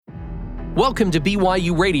Welcome to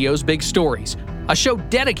BYU Radio's Big Stories, a show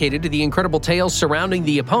dedicated to the incredible tales surrounding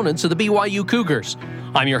the opponents of the BYU Cougars.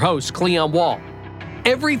 I'm your host, Cleon Wall.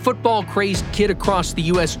 Every football-crazed kid across the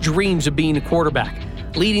U.S. dreams of being a quarterback,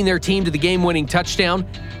 leading their team to the game-winning touchdown,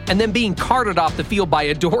 and then being carted off the field by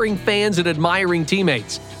adoring fans and admiring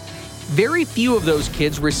teammates. Very few of those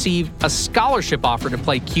kids receive a scholarship offer to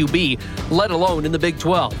play QB, let alone in the Big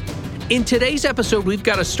 12. In today's episode, we've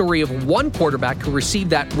got a story of one quarterback who received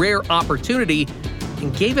that rare opportunity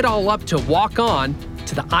and gave it all up to walk on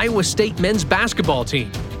to the Iowa State men's basketball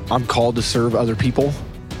team. I'm called to serve other people.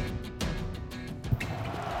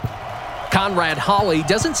 Conrad Hawley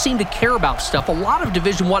doesn't seem to care about stuff a lot of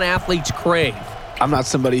Division I athletes crave. I'm not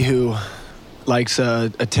somebody who likes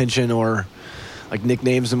attention or like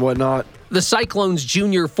nicknames and whatnot. The Cyclone's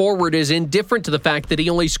junior forward is indifferent to the fact that he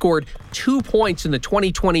only scored 2 points in the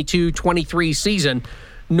 2022-23 season,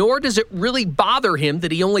 nor does it really bother him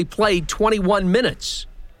that he only played 21 minutes.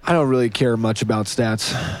 I don't really care much about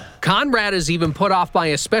stats. Conrad is even put off by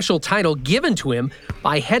a special title given to him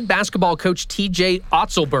by head basketball coach TJ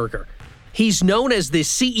Otzelberger. He's known as the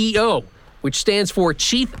CEO, which stands for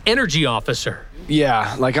Chief Energy Officer.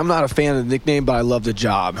 Yeah, I'm not a fan of the nickname, but I love the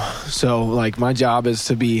job. So, my job is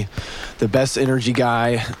to be the best energy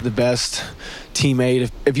guy, the best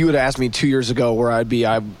teammate. If you would have asked me 2 years ago where I'd be,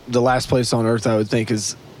 the last place on earth I would think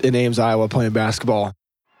is in Ames, Iowa, playing basketball.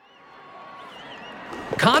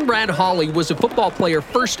 Conrad Hawley was a football player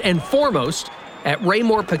first and foremost at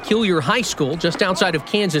Raymore Peculiar High School just outside of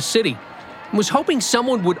Kansas City, and was hoping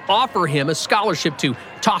someone would offer him a scholarship to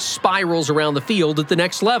toss spirals around the field at the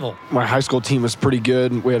next level. My high school team was pretty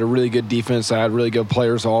good. We had a really good defense. I had really good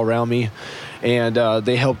players all around me, and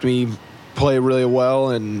they helped me play really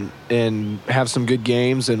well and have some good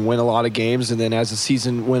games and win a lot of games. And then as the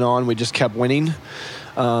season went on, we just kept winning,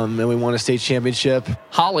 and we won a state championship.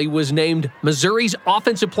 Hawley was named Missouri's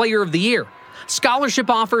Offensive Player of the Year.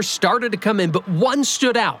 Scholarship offers started to come in, but one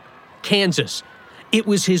stood out: Kansas. It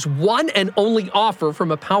was his one and only offer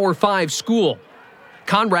from a Power 5 school.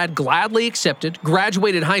 Conrad gladly accepted,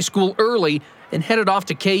 graduated high school early, and headed off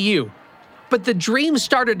to KU. But the dream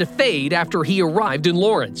started to fade after he arrived in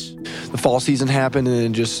Lawrence. The fall season happened, and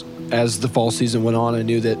then just as the fall season went on, I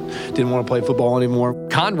knew that I didn't want to play football anymore.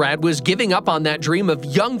 Conrad was giving up on that dream of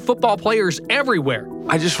young football players everywhere.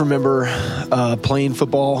 I just remember playing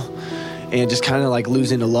football and just kind of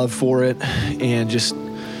losing a love for it, and just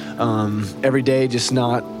every day just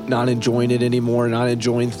not enjoying it anymore, not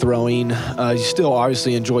enjoying throwing. You still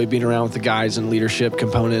obviously enjoy being around with the guys and leadership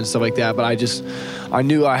component and stuff like that, but I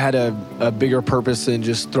knew I had a bigger purpose than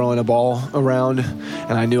just throwing a ball around,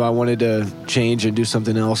 and I knew I wanted to change and do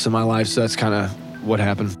something else in my life, so that's kind of what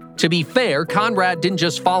happened. To be fair, Conrad didn't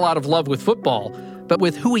just fall out of love with football, but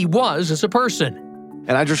with who he was as a person.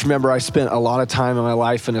 And I just remember I spent a lot of time in my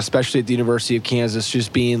life, and especially at the University of Kansas,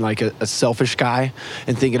 just being a selfish guy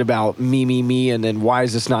and thinking about me, and then why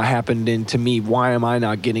is this not happening to me? Why am I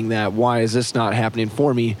not getting that? Why is this not happening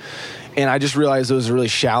for me? And I just realized it was a really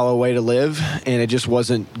shallow way to live, and it just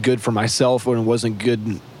wasn't good for myself, and it wasn't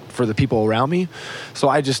good for the people around me. So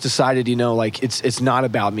I just decided, it's not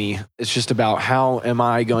about me. It's just about how am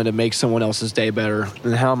I going to make someone else's day better,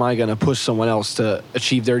 and how am I going to push someone else to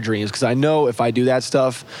achieve their dreams? Because I know if I do that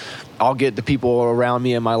stuff, I'll get the people around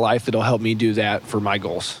me in my life that'll help me do that for my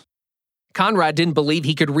goals. Conrad didn't believe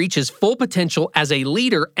he could reach his full potential as a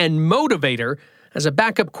leader and motivator as a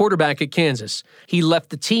backup quarterback at Kansas. He left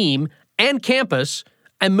the team and campus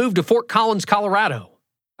and moved to Fort Collins, Colorado.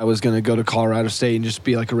 I was going to go to Colorado State and just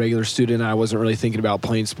be a regular student. I wasn't really thinking about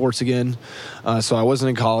playing sports again. So I wasn't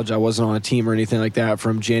in college. I wasn't on a team or anything like that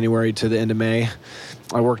from January to the end of May.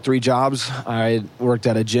 I worked 3 jobs. I worked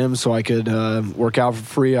at a gym so I could work out for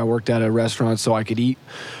free. I worked at a restaurant so I could eat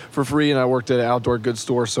for free. And I worked at an outdoor goods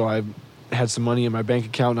store so I had some money in my bank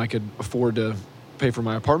account and I could afford to pay for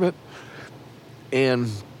my apartment. And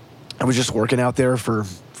I was just working out there for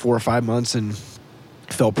 4 or 5 months and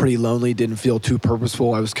felt pretty lonely, didn't feel too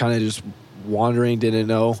purposeful. I was kind of just wandering, didn't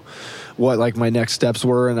know what my next steps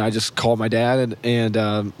were, and I just called my dad,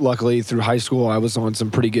 and luckily through high school I was on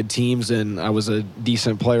some pretty good teams, and I was a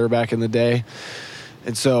decent player back in the day.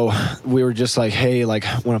 And so we were just hey, want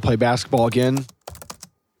to play basketball again?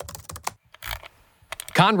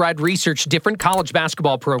 Conrad researched different college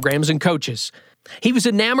basketball programs and coaches. He was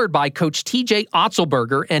enamored by Coach TJ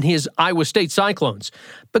Otzelberger and his Iowa State Cyclones.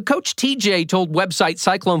 But Coach TJ told website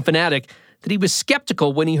Cyclone Fanatic that he was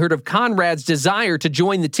skeptical when he heard of Conrad's desire to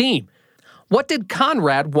join the team. What did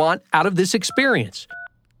Conrad want out of this experience?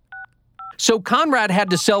 So Conrad had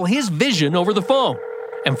to sell his vision over the phone.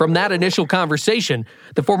 And from that initial conversation,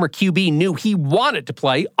 the former QB knew he wanted to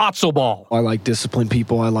play Otso ball. I like disciplined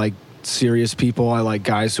people. I like serious people. I like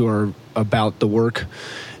guys who are about the work.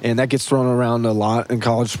 And that gets thrown around a lot in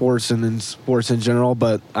college sports and in sports in general.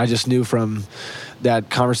 But I just knew from that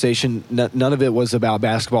conversation, none of it was about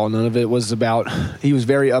basketball. None of it was about, he was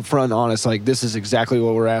very upfront and honest. Like, this is exactly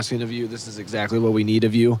what we're asking of you. This is exactly what we need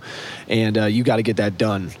of you. And you got to get that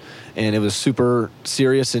done. And it was super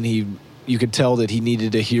serious. And you could tell that he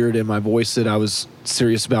needed to hear it in my voice that I was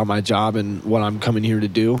serious about my job and what I'm coming here to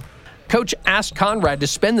do. Coach asked Conrad to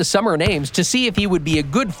spend the summer in Ames to see if he would be a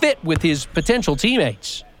good fit with his potential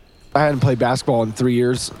teammates. I hadn't played basketball in 3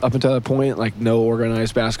 years up until that point, like no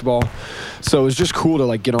organized basketball. So it was just cool to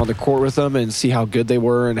like get on the court with them and see how good they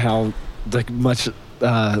were and how much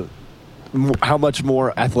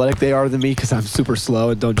more athletic they are than me because I'm super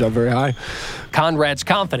slow and don't jump very high. Conrad's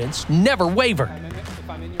confidence never wavered.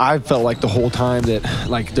 I felt like the whole time that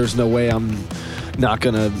like there's no way I'm not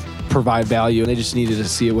going to provide value, and they just needed to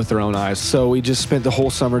see it with their own eyes. So we just spent the whole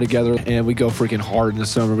summer together, and we go freaking hard in the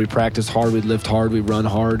summer. We practice hard, we lift hard, we run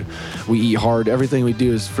hard, we eat hard. Everything we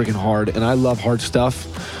do is freaking hard, and I love hard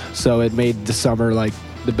stuff. So it made the summer like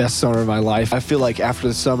the best summer of my life. I feel like after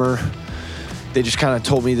the summer, they just kind of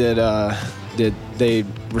told me that they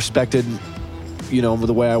respected,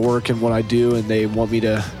 the way I work and what I do, and they want me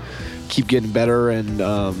to keep getting better, and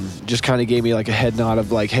just kind of gave me like a head nod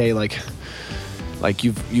of like, hey, like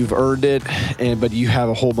you've earned it, but you have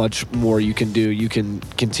a whole much more you can do. You can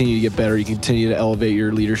continue to get better. You continue to elevate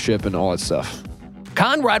your leadership and all that stuff.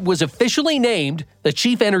 Conrad was officially named the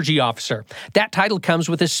Chief Energy Officer. That title comes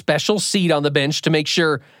with a special seat on the bench to make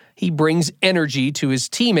sure he brings energy to his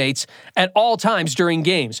teammates at all times during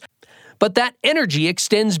games. But that energy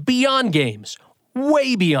extends beyond games,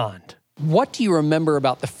 way beyond. What do you remember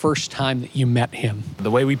about the first time that you met him?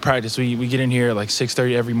 The way we practice, we get in here at like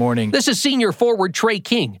 6:30 every morning. This is senior forward Trey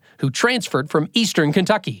King, who transferred from Eastern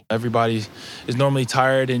Kentucky. Everybody is normally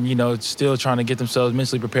tired and, still trying to get themselves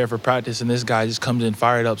mentally prepared for practice. And this guy just comes in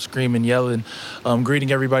fired up, screaming, yelling,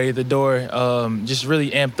 greeting everybody at the door, just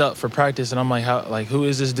really amped up for practice. And I'm like, who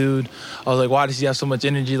is this dude? I was like, why does he have so much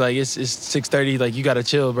energy? Like, it's 6:30. Like, you got to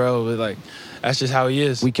chill, bro. But, like, that's just how he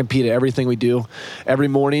is. We compete at everything we do. Every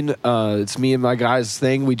morning, it's me and my guys'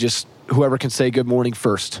 thing. Whoever can say good morning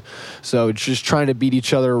first. So it's just trying to beat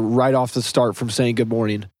each other right off the start from saying good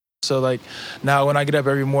morning. So, like, now when I get up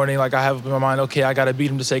every morning, like, I have in my mind, okay, I got to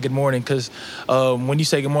beat him to say good morning because when you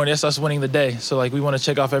say good morning, that's us winning the day. So, like, we want to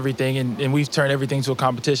check off everything, and we've turned everything to a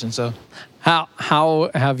competition. So,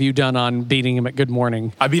 How have you done on beating him at good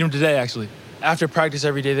morning? I beat him today, actually. After practice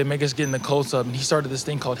every day, they make us get in the cold tub, and he started this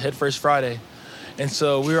thing called Head First Friday. And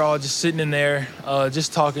so we were all just sitting in there,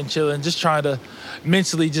 just talking, chilling, just trying to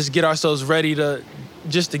mentally just get ourselves ready to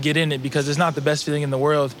get in it because it's not the best feeling in the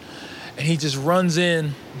world. And he just runs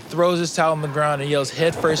in, throws his towel on the ground, and yells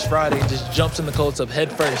Head First Friday, and just jumps in the cold tub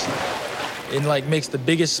head first and, like, makes the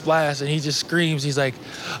biggest splash. And he just screams. He's like,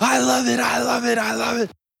 I love it, I love it, I love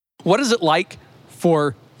it. What is it like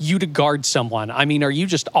for you to guard someone? I mean, are you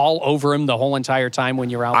just all over him the whole entire time when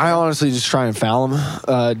you're out there? I honestly just try and foul him,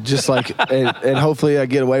 and hopefully I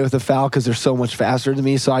get away with a foul because they're so much faster than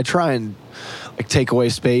me. So I try and like take away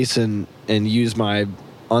space and use my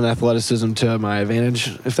unathleticism to my advantage,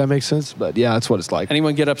 if that makes sense. But yeah, that's what it's like.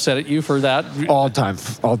 Anyone get upset at you for that? All the time.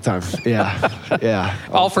 Yeah.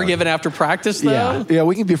 All forgiven after practice, though? Yeah,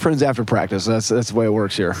 we can be friends after practice. That's the way it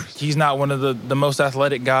works here. He's not one of the most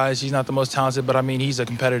athletic guys. He's not the most talented, but, I mean, he's a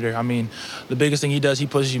competitor. I mean, the biggest thing he does, he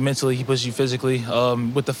pushes you mentally, he pushes you physically.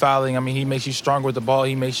 With the fouling, I mean, he makes you stronger with the ball.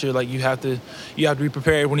 He makes sure, like, you have to be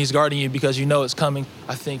prepared when he's guarding you because you know it's coming.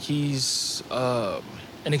 I think he's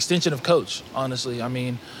an extension of coach, honestly. I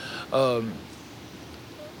mean,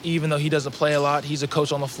 even though he doesn't play a lot, he's a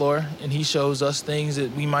coach on the floor, and he shows us things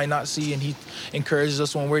that we might not see, and he encourages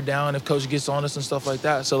us when we're down if coach gets on us and stuff like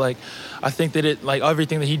that. So, like, I think that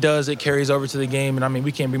everything that he does, it carries over to the game, and, I mean,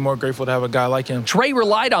 we can't be more grateful to have a guy like him. Trey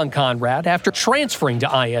relied on Conrad after transferring to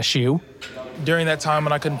ISU. During that time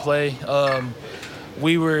when I couldn't play,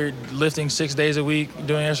 we were lifting 6 days a week,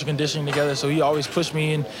 doing extra conditioning together. So he always pushed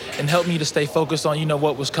me and helped me to stay focused on,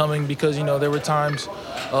 what was coming because, there were times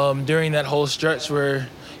during that whole stretch where,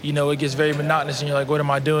 it gets very monotonous and you're like, what am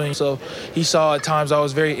I doing? So he saw at times I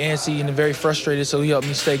was very antsy and very frustrated. So he helped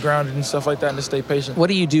me stay grounded and stuff like that and to stay patient. What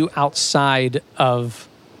do you do outside of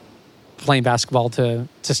playing basketball to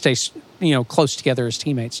stay, close together as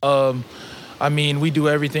teammates? I mean, we do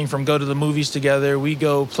everything from go to the movies together. We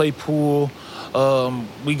go play pool.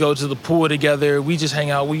 We go to the pool together. We just hang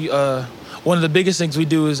out. One of the biggest things we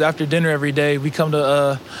do is after dinner every day, we come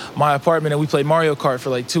to my apartment and we play Mario Kart for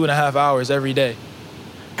like 2.5 hours every day.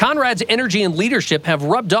 Conrad's energy and leadership have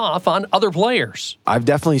rubbed off on other players. I've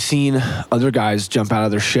definitely seen other guys jump out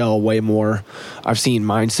of their shell way more. I've seen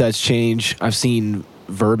mindsets change. I've seen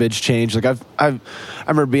verbiage change. Like I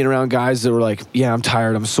remember being around guys that were like, yeah, I'm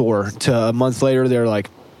tired, I'm sore. To a month later, they're like,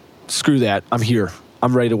 screw that, I'm here.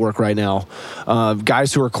 I'm ready to work right now.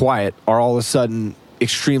 Guys who are quiet are all of a sudden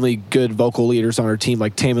extremely good vocal leaders on our team,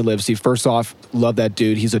 like Taman Livesey. First off, love that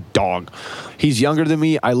dude. He's a dog. He's younger than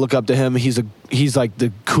me. I look up to him. He's like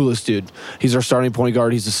the coolest dude. He's our starting point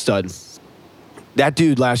guard. He's a stud. That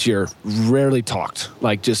dude last year rarely talked,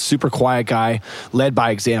 like just super quiet guy, led by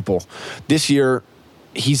example. This year,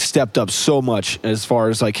 he's stepped up so much as far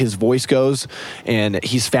as like his voice goes, and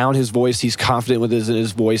he's found his voice. He's confident with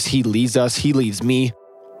his voice. He leads us. He leads me.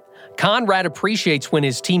 Conrad appreciates when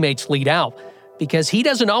his teammates lead out because he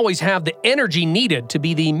doesn't always have the energy needed to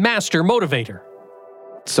be the master motivator.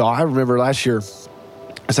 So I remember last year,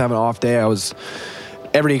 I was having an off day. I was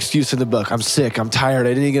every excuse in the book. I'm sick. I'm tired.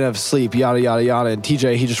 I didn't get enough sleep, yada, yada, yada. And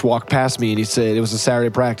TJ, he just walked past me and he said, it was a Saturday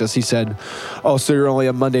practice. He said, oh, so you're only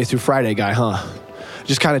a Monday through Friday guy, huh?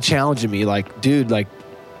 Just kind of challenging me like, dude, like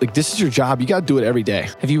this is your job. You got to do it every day.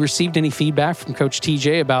 Have you received any feedback from Coach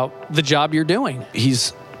TJ about the job you're doing?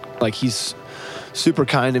 He's super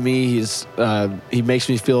kind to me. He makes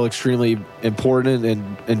me feel extremely important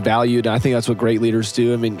and valued. And I think that's what great leaders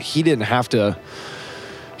do. I mean, he didn't have to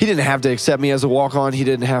accept me as a walk-on. He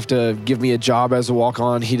didn't have to give me a job as a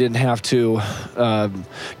walk-on. He didn't have to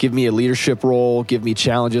give me a leadership role, give me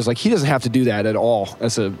challenges. Like, he doesn't have to do that at all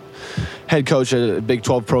as a head coach at a Big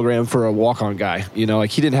 12 program for a walk-on guy. You know,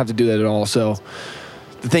 like, he didn't have to do that at all. So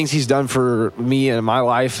the things he's done for me and my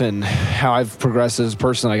life and how I've progressed as a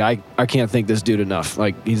person, like I can't thank this dude enough.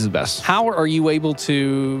 Like, he's the best. How are you able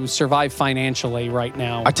to survive financially right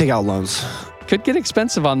now? I take out loans. Could get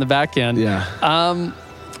expensive on the back end. Yeah.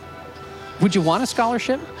 Would you want a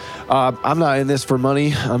scholarship? I'm not in this for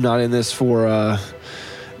money. I'm not in this for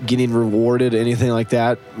getting rewarded, anything like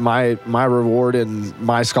that. My reward and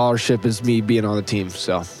my scholarship is me being on the team.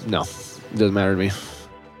 So, no, it doesn't matter to me.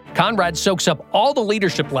 Conrad soaks up all the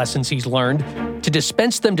leadership lessons he's learned to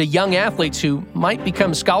dispense them to young athletes who might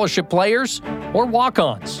become scholarship players or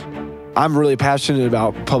walk-ons. I'm really passionate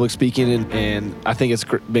about public speaking, and I think it's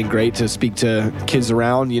been great to speak to kids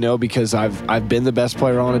around, you know, because I've been the best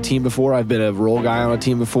player on a team before. I've been a role guy on a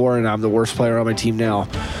team before, and I'm the worst player on my team now.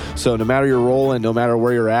 So no matter your role and no matter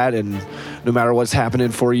where you're at and no matter what's happening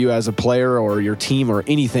for you as a player or your team or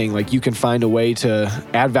anything, like, you can find a way to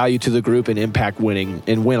add value to the group and impact winning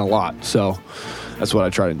and win a lot. So that's what I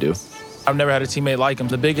try to do. I've never had a teammate like him.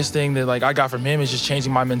 The biggest thing that I got from him is just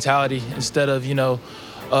changing my mentality. Instead of,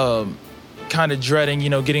 kind of dreading,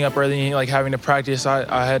 getting up early and having to practice,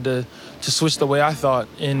 I had to switch the way I thought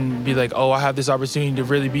and be like, oh, I have this opportunity to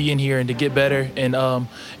really be in here and to get better. And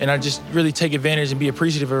I just really take advantage and be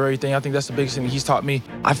appreciative of everything. I think that's the biggest thing he's taught me.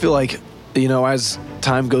 I feel like, as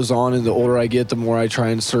time goes on and the older I get, the more I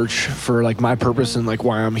try and search for my purpose and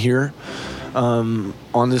why I'm here on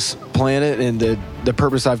this planet. And the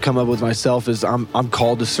purpose I've come up with myself is I'm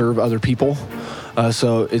called to serve other people.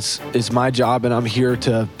 So it's my job, and I'm here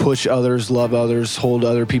to push others, love others, hold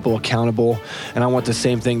other people accountable, and I want the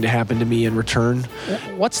same thing to happen to me in return.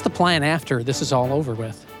 What's the plan after this is all over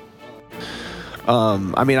with?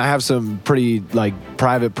 I have some pretty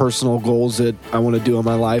private, personal goals that I want to do in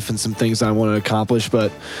my life and some things I want to accomplish.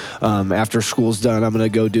 But after school's done, I'm going to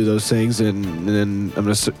go do those things, and then I'm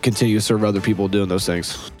going to continue to serve other people doing those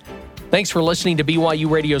things. Thanks for listening to BYU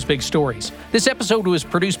Radio's Big Stories. This episode was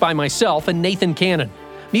produced by myself and Nathan Cannon.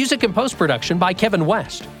 Music and post-production by Kevin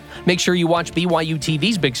West. Make sure you watch BYU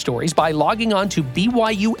TV's Big Stories by logging on to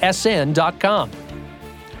BYUSN.com.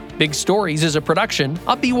 Big Stories is a production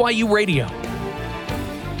of BYU Radio.